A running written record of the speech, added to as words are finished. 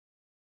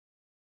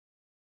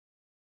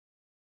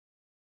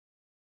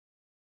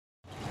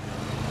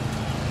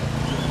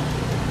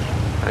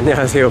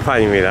안녕하세요,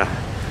 판입니다.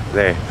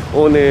 네,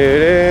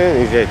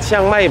 오늘은 이제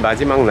치앙마이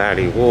마지막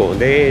날이고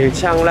내일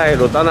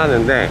치앙라이로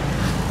떠나는데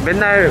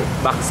맨날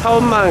막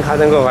사원만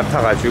가는 것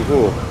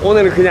같아가지고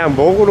오늘은 그냥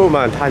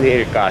먹으러만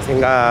다닐까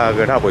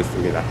생각을 하고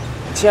있습니다.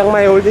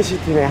 치앙마이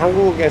올드시티는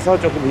한국에서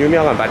조금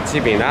유명한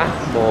맛집이나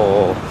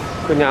뭐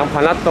그냥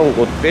봐놨던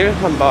곳들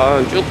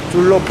한번 쭉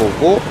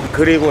둘러보고,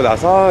 그리고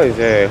나서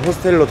이제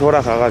호스텔로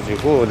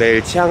돌아가가지고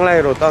내일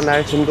치앙라이로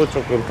떠날 짐도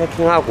조금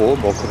패킹하고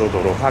뭐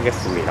그러도록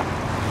하겠습니다.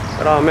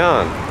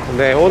 그러면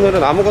네,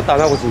 오늘은 아무것도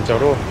안하고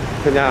진짜로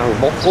그냥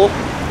먹고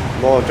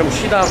뭐 좀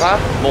쉬다가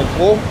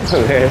먹고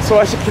네,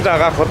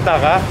 소화시키다가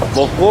걷다가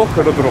먹고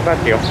그러도록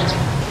할게요.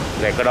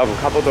 네, 그럼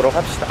가보도록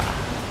합시다.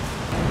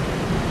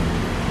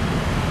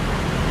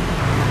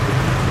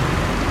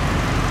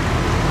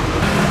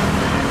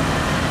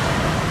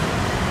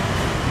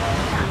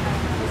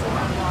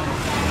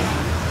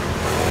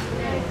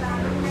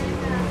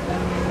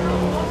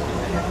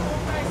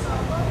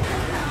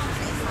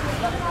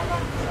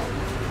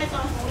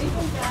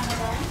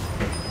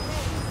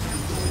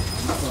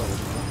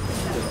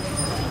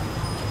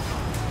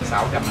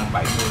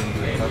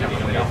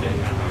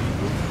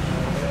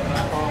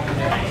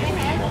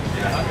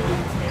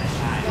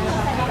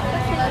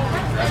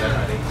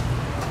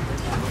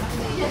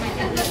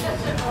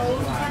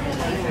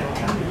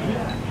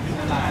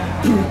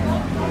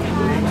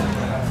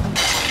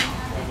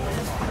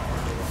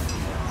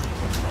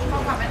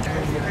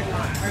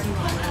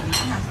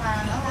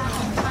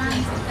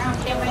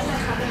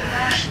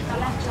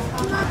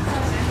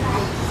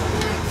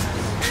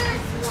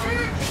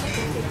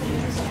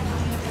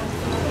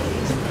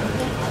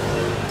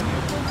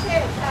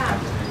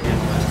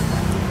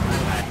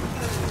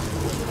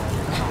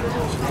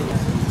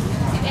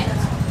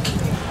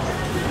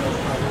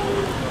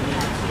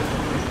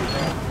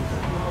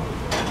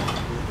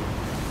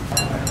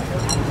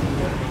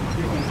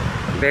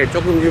 네,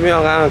 조금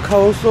유명한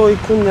카오소이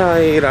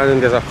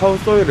쿤야이라는 데서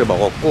카오소이를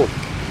먹었고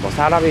뭐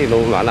사람이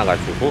너무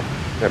많아가지고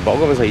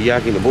먹으면서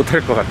이야기는 못할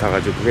것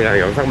같아가지고 그냥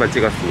영상만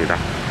찍었습니다.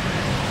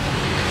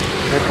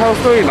 네,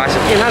 카오소이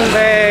맛있긴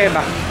한데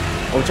막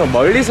엄청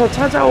멀리서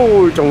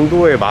찾아올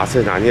정도의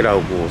맛은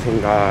아니라고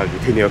생각이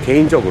드네요,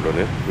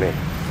 개인적으로는. 네.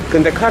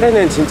 근데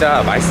카레는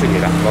진짜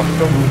맛있습니다.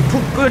 좀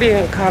푹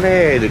끓인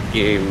카레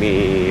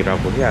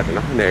느낌이라고 해야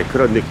되나? 네,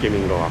 그런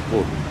느낌인 것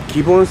같고,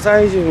 기본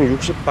사이즈는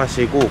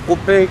 60바트이고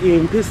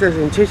꽃배기인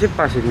피셋은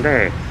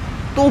 70바트인데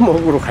또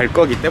먹으러 갈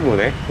거기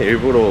때문에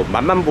일부러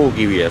맛만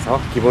보기 위해서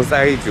기본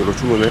사이즈로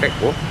주문을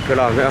했고,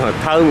 그러면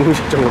다음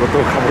음식점으로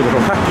또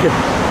가보도록 할게요.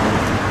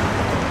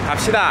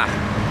 갑시다.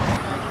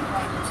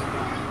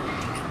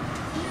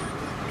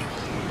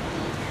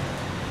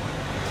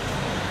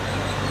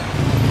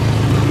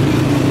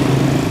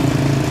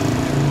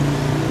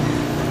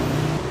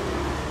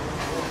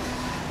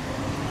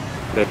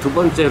 네, 두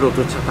번째로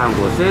도착한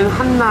곳은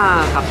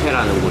한나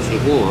카페라는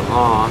곳이고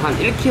한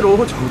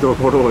 1km 정도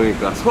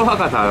걸어오니까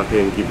소화가 다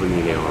된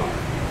기분이네요.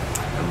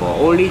 뭐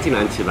어울리진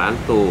않지만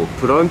또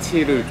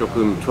브런치를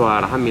조금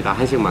좋아합니다,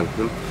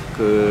 한식만큼.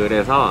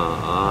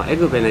 그래서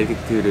에그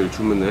베네딕트를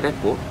주문을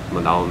했고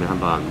뭐 나오면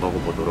한번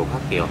먹어보도록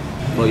할게요.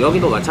 뭐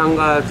여기도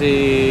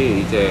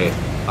마찬가지 이제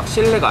막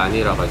실내가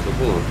아니라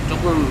가지고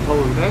조금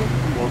더운데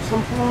뭐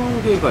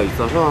선풍기가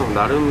있어서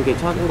나름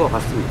괜찮은 것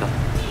같습니다.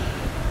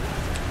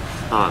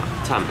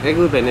 참,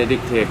 에그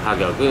베네딕트의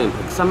가격은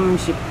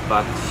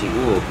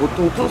 130바트이고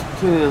보통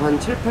토스트는 한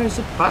 7,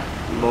 80바트?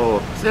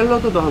 뭐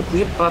샐러드도 한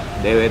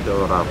 90바트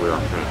내외더라고요.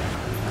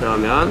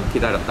 그러면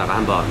기다렸다가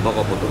한번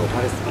먹어보도록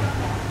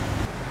하겠습니다.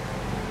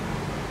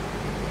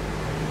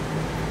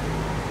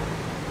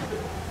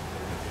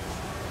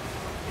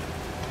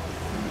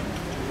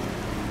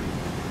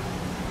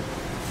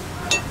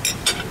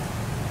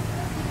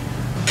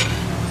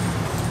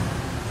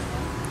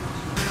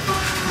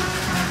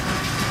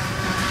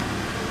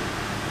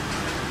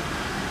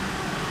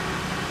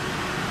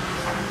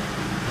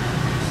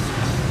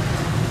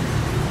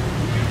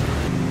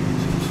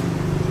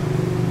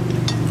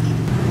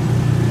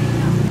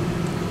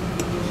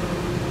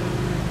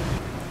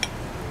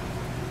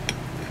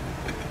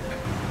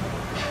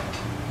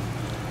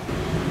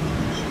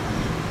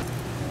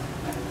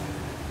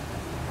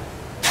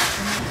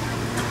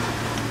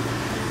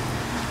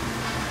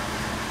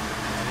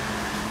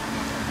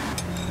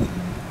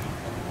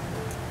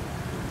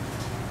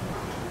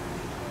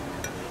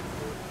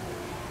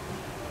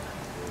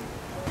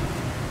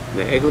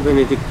 네, 에그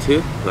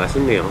베네딕트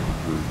맛있네요.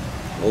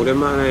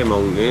 오랜만에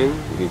먹는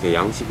이제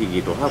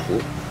양식이기도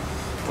하고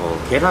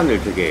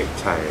계란을 되게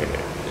잘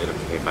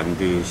이렇게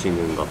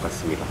만드시는 것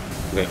같습니다.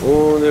 네,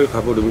 오늘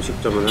가볼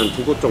음식점은 한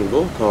 2곳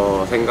정도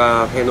더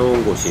생각해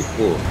놓은 곳이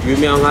있고,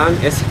 유명한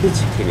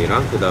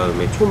SP치킨이랑 그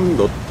다음에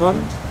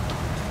촌노턴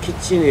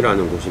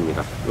키친이라는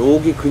곳입니다.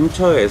 여기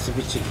근처에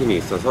SP치킨이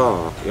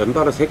있어서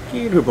연달아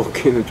 3끼를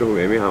먹기는 좀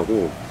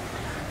애매하고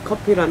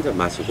커피를 한 잔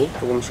마시고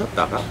조금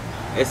쉬었다가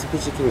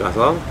SP치킨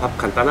가서 밥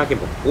간단하게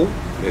먹고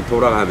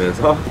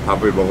돌아가면서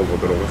밥을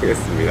먹어보도록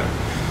하겠습니다.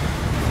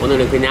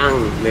 오늘은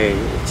그냥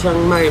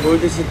치앙마이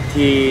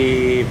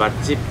올드시티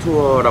맛집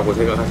투어라고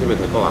생각하시면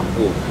될 것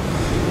같고,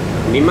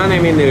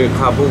 님마네민을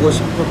가보고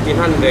싶었긴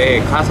한데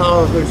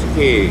가서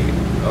솔직히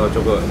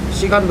조금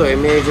시간도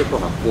애매해질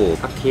것 같고,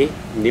 딱히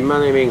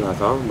님마네민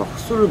가서 막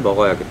술을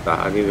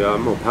먹어야겠다,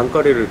 아니면 뭐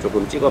방거리를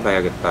조금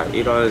찍어봐야겠다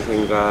이런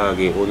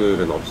생각이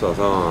오늘은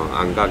없어서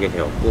안 가게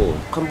되었고,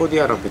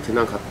 캄보디아랑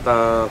베트남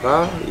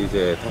갔다가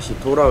이제 다시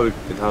돌아올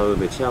때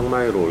다음에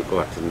치앙마이로 올 것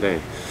같은데,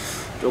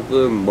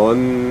 조금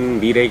먼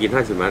미래이긴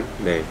하지만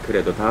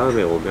그래도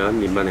다음에 오면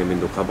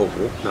님마네민도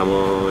가보고,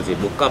 나머지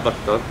못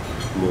가봤던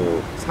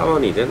뭐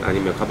사원이든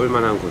아니면 가볼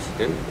만한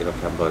곳이든 이렇게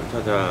한번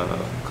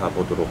찾아가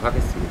보도록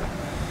하겠습니다.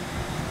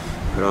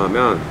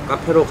 그러면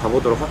카페로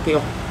가보도록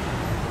할게요.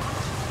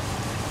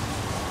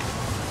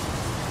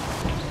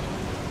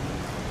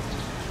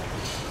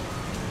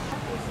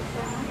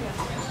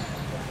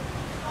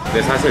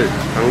 근데 사실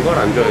단 걸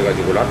안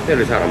좋아해가지고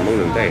라떼를 잘 안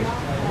먹는데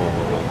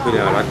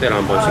그냥 라떼를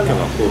한번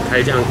시켜갖고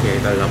달지 않게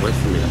해달라고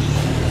했습니다.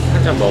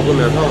 살짝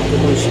먹으면서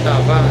조금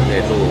쉬다가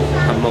또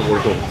밥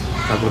먹으러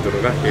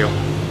가보도록 할게요.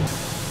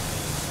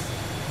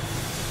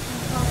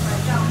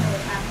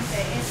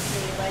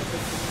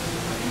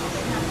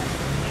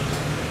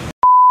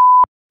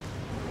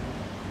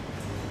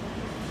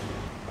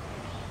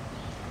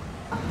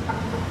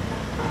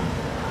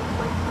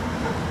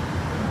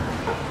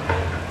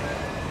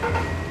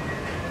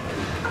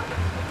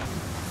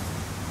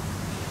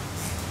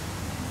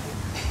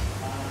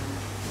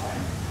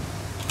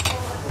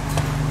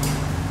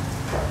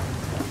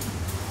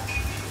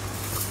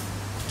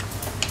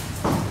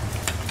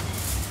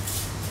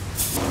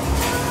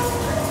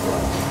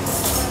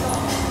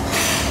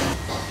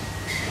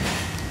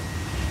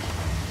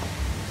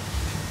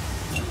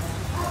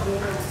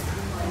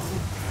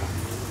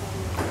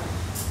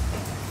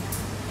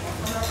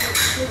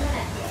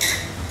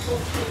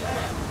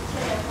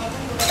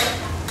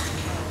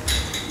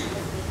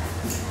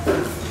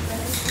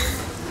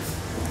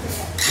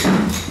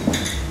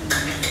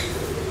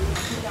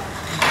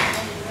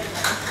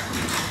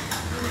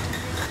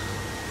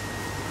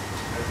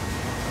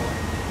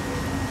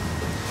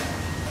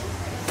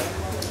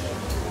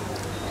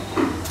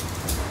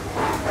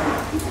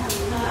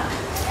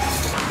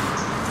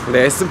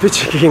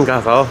 SP치킨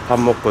가서 밥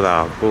먹고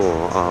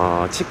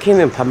나왔고,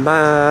 치킨은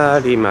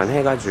반마리만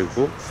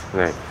해가지고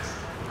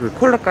그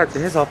콜라까지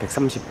해서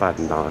 130바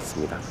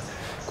나왔습니다.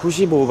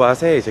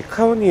 95밭에 이제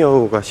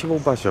카우니어우가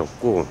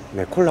 15밭이었고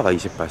콜라가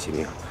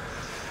 20밭이네요.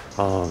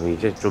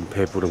 이제 좀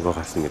배부른 것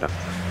같습니다.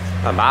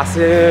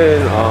 맛은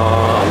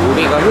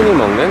우리가 흔히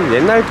먹는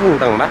옛날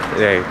통닭 맛?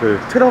 그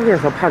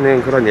트럭에서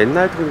파는 그런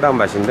옛날 통닭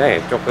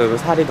맛인데 조금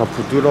살이 더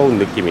부드러운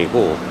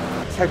느낌이고,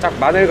 살짝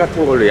마늘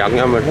같은 걸로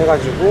양념을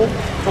해가지고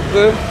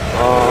조금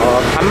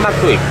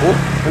단맛도 있고,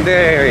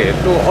 근데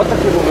또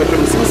어떻게 보면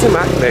좀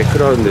슴슴한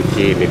그런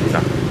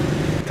느낌입니다.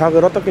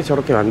 닭을 어떻게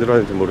저렇게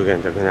만들었는지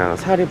모르겠는데 그냥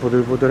살이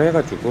부들부들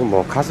해가지고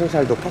뭐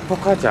가슴살도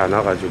퍽퍽하지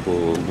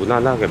않아가지고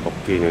무난하게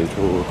먹기는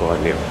좋을 것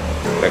같네요.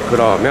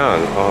 그러면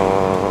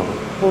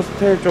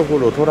호스텔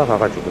쪽으로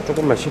돌아가가지고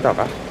조금만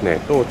쉬다가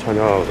또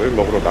저녁을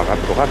먹으러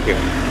나가도록 할게요.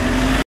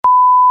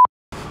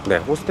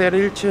 호스텔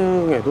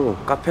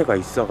 1층에도 카페가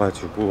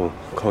있어가지고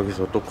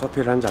거기서 또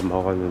커피를 한 잔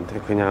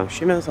먹었는데 그냥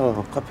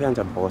쉬면서 커피 한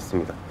잔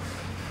먹었습니다.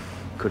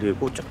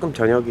 그리고 조금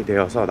저녁이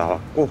되어서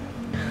나왔고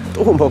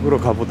또 먹으러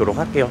가보도록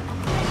할게요.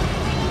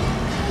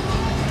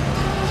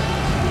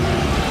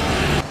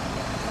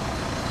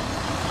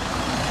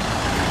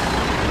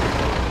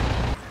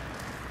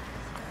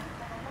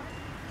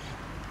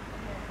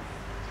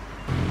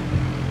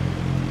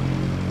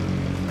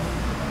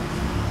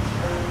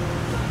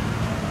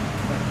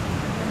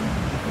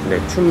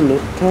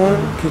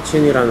 춤노턴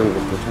키친이라는 곳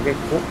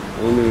도착했고,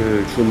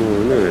 오늘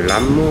주문은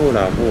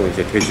람무라고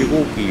이제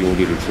돼지고기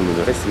요리를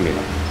주문을 했습니다.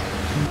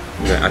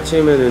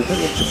 아침에는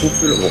태국식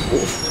국수를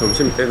먹고,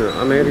 점심 때는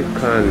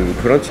아메리칸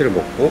브런치를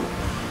먹고,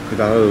 그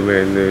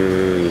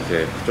다음에는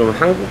이제 좀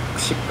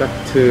한국식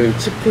같은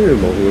치킨을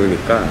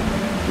먹으니까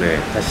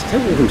다시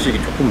태국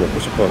음식이 조금 먹고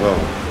싶어서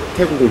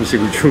태국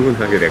음식을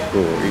주문하게 됐고,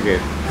 이게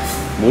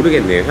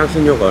모르겠네요,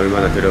 향신료가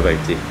얼마나 들어가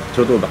있지.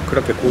 저도 막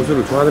그렇게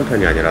고수를 좋아하는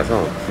편이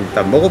아니라서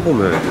일단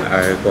먹어보면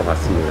알 것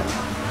같습니다.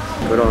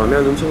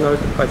 그러면 음식 나올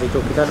때까지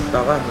좀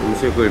기다렸다가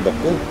음식을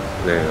먹고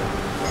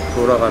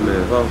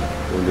돌아가면서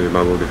오늘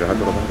마무리를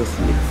하도록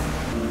하겠습니다.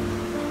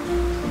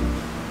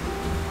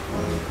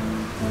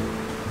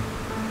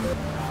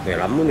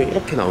 람문이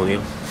이렇게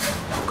나오네요.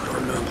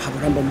 그러면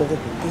밥을 한번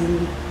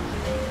먹어볼게요.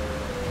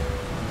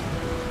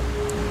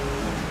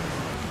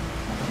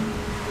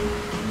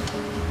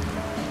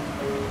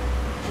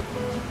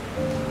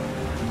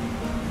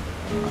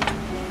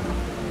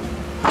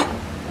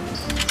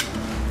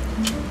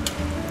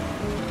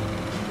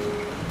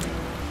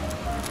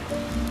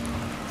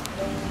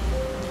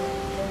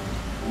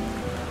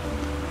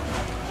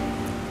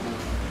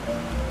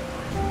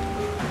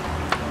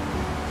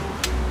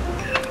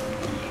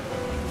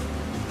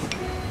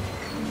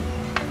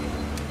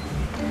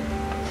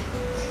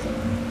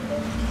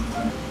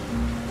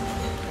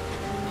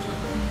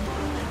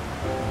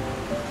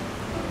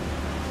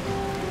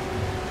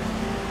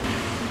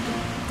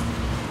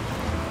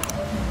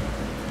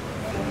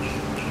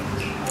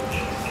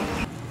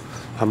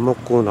 밥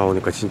먹고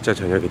나오니까 진짜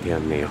저녁이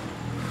되었네요.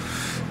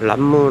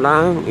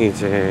 람무랑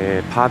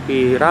이제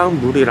밥이랑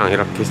물이랑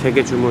이렇게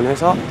 3개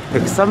주문해서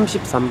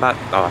 133바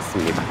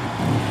나왔습니다.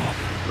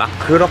 막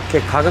그렇게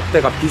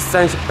가격대가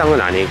비싼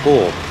식당은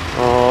아니고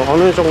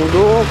어느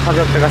정도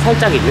가격대가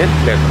살짝 있는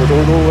그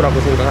정도라고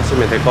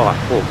생각하시면 될 것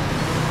같고,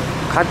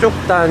 가족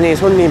단위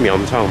손님이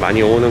엄청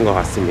많이 오는 것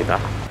같습니다.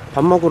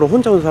 밥 먹으러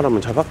혼자 온 사람은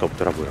저밖에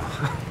없더라고요.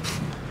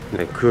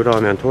 네,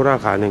 그러면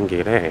돌아가는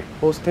길에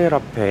호스텔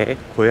앞에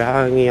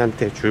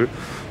고양이한테 줄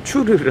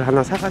추르를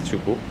하나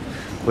사가지고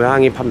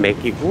고양이 밥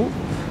먹이고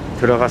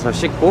들어가서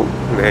씻고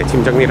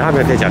짐 정리를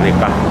하면 되지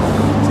않을까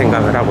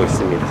생각을 하고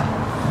있습니다.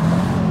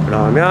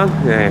 그러면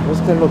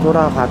호스텔로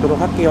돌아가도록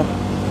할게요.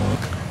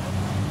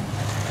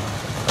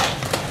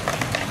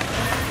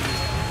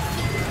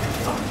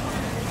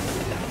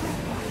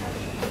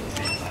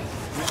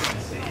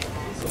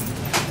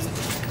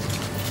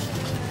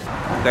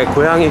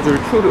 고양이 줄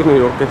추르는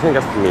이렇게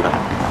생겼습니다.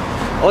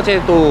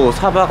 어제도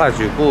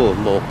사봐가지고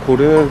뭐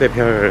고르는데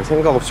별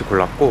생각 없이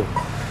골랐고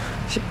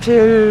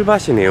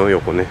 17바트이네요.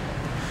 요거는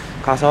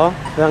가서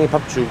고양이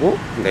밥 주고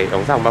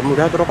영상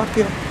마무리 하도록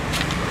할게요.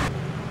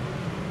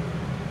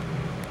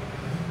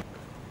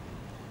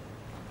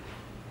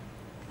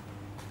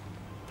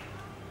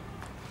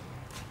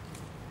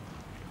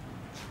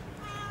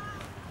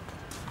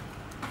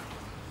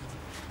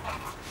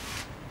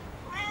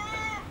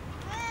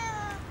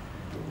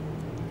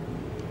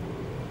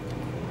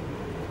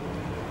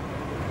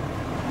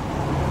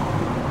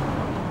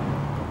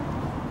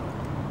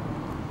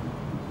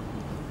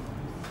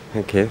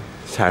 이렇게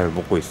잘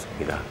먹고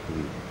있습니다.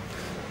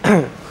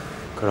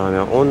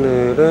 그러면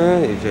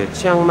오늘은 이제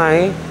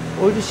치앙마이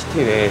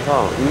올드시티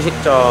내에서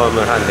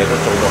음식점을 한 4곳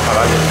정도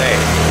가봤는데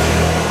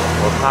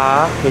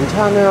다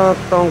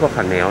괜찮았던 것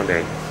같네요.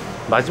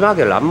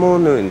 마지막에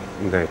람무는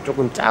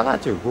조금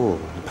짜가지고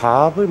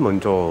밥을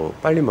먼저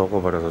빨리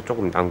먹어버려서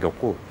조금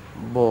남겼고,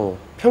 뭐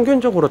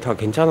평균적으로 다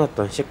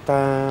괜찮았던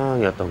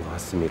식당이었던 것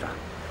같습니다.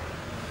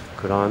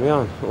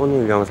 그러면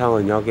오늘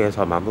영상은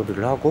여기에서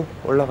마무리를 하고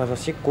올라가서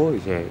씻고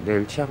이제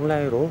내일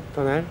치앙라이로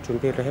떠날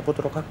준비를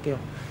해보도록 할게요.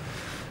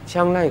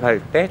 치앙라이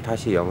갈 때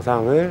다시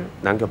영상을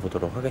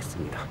남겨보도록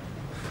하겠습니다.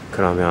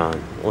 그러면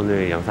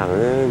오늘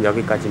영상은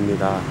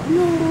여기까지입니다.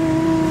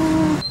 안녕.